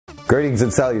Greetings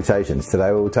and salutations.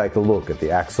 Today we'll take a look at the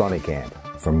Axonic Amp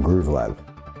from Groovelab.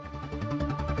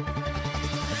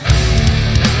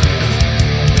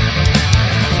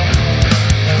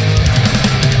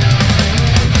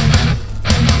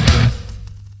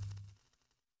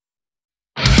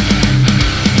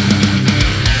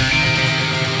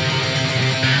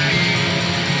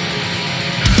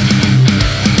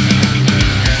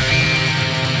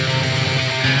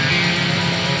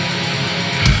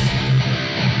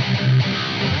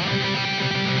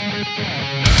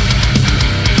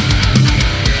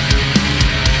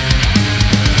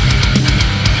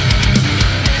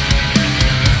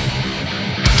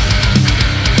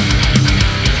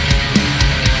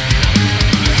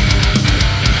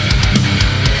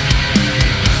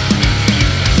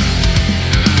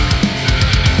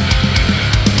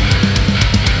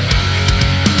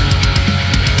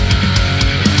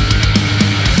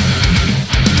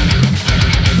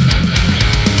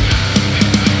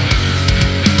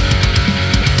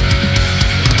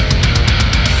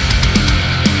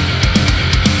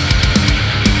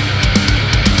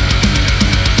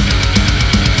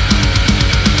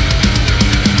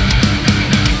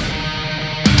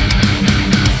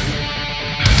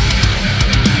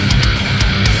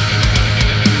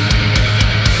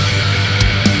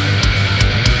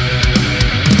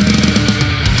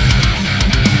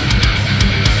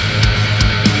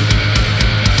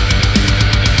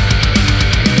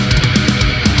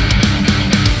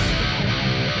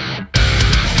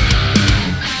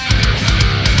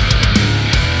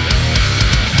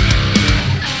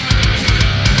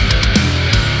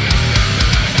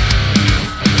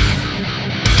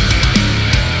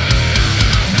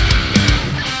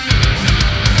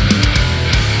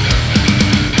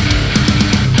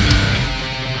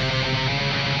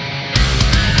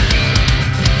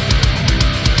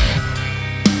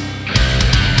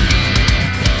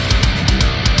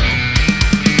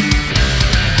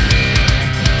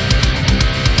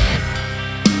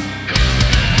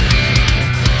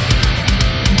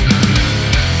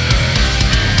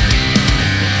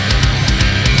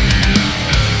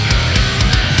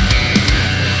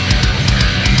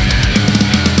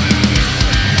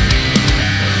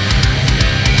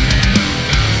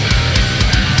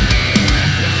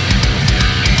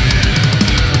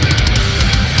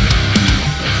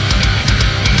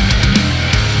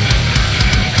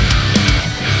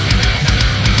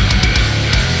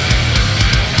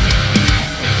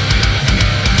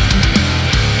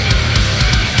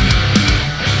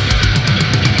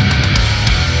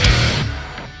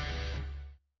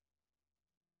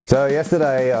 So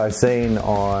yesterday I seen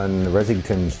on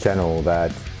Resington's channel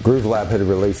that Groovelab had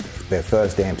released their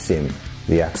first amp sim,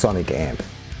 the Axonic Amp.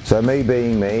 So me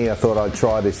being me, I thought I'd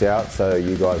try this out so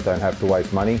you guys don't have to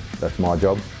waste money. That's my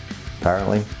job,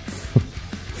 apparently.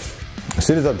 As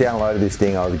soon as I downloaded this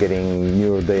thing, I was getting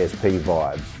neural DSP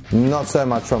vibes. Not so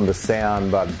much from the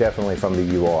sound, but definitely from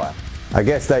the UI. I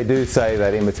guess they do say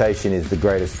that imitation is the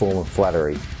greatest form of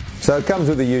flattery. So it comes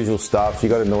with the usual stuff. You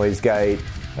got a noise gate,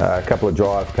 a couple of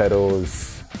drive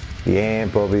pedals, the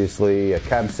amp obviously, a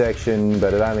cab section,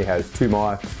 but it only has two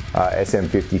mics,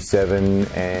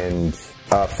 SM57 and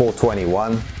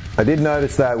 421. I did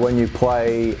notice that when you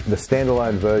play the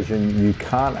standalone version, you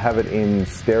can't have it in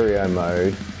stereo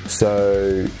mode,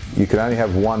 so you can only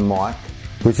have one mic,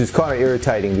 which is kind of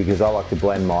irritating because I like to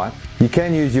blend mic. You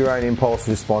can use your own impulse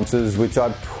responses, which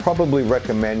I'd probably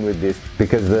recommend with this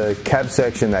because the cab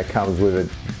section that comes with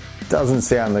it doesn't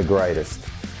sound the greatest.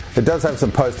 It does have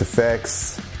some post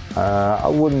effects. I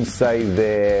wouldn't say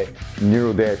they're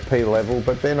neural DSP level,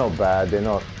 but they're not bad. They're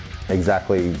not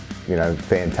exactly, you know,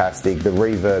 fantastic. The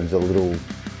reverb's a little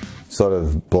sort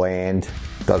of bland.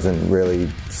 Doesn't really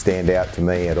stand out to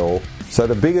me at all. So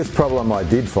the biggest problem I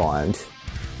did find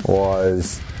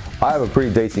was I have a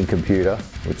pretty decent computer,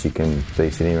 which you can see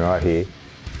sitting right here.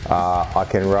 I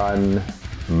can run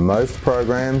most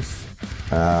programs.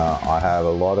 I have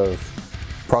a lot of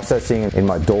processing in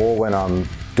my DAW when I'm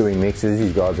doing mixes.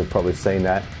 You guys have probably seen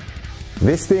that.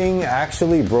 This thing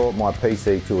actually brought my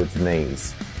PC to its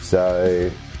knees.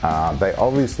 So they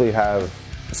obviously have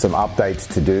some updates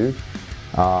to do.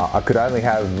 I could only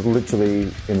have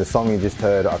literally, in the song you just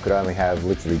heard, I could only have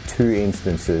literally 2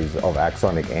 instances of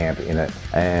Axonic Amp in it,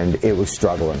 and it was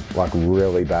struggling, like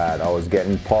really bad. I was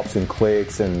getting pops and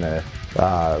clicks, and the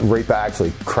Reaper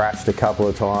actually crashed a couple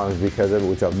of times because of it,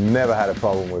 which I've never had a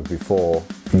problem with before.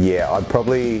 Yeah, I'd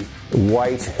probably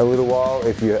wait a little while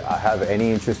if you have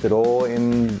any interest at all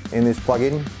in this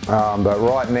plugin. But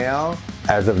right now,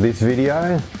 as of this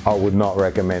video, I would not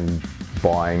recommend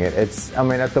buying it. I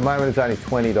mean, at the moment it's only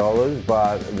 $20,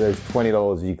 but there's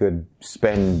 $20 you could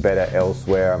spend better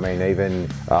elsewhere. I mean, even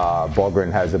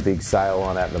Bogren has a big sale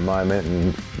on at the moment,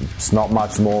 and it's not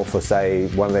much more for, say,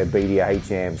 one of their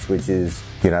BDH amps, which is,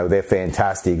 you know, they're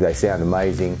fantastic. They sound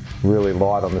amazing, really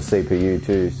light on the CPU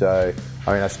too. So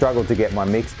I mean, I struggled to get my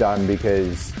mix done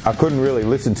because I couldn't really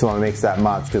listen to my mix that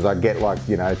much, because I'd get like,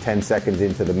 you know, 10 seconds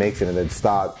into the mix and it'd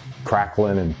start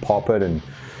crackling and popping and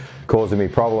causing me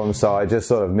problems. So I just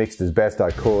sort of mixed as best I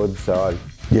could. So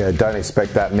yeah, don't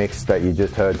expect that mix that you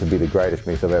just heard to be the greatest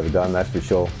mix I've ever done, that's for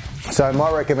sure. So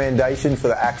my recommendation for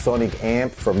the Axonic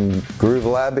Amp from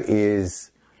Groovelab is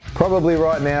probably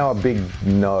right now a big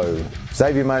no.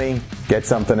 Save your money, get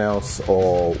something else,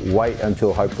 or wait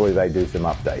until hopefully they do some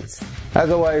updates. As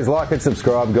always, like and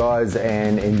subscribe, guys,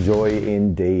 and enjoy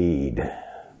indeed.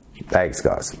 Thanks,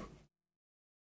 guys.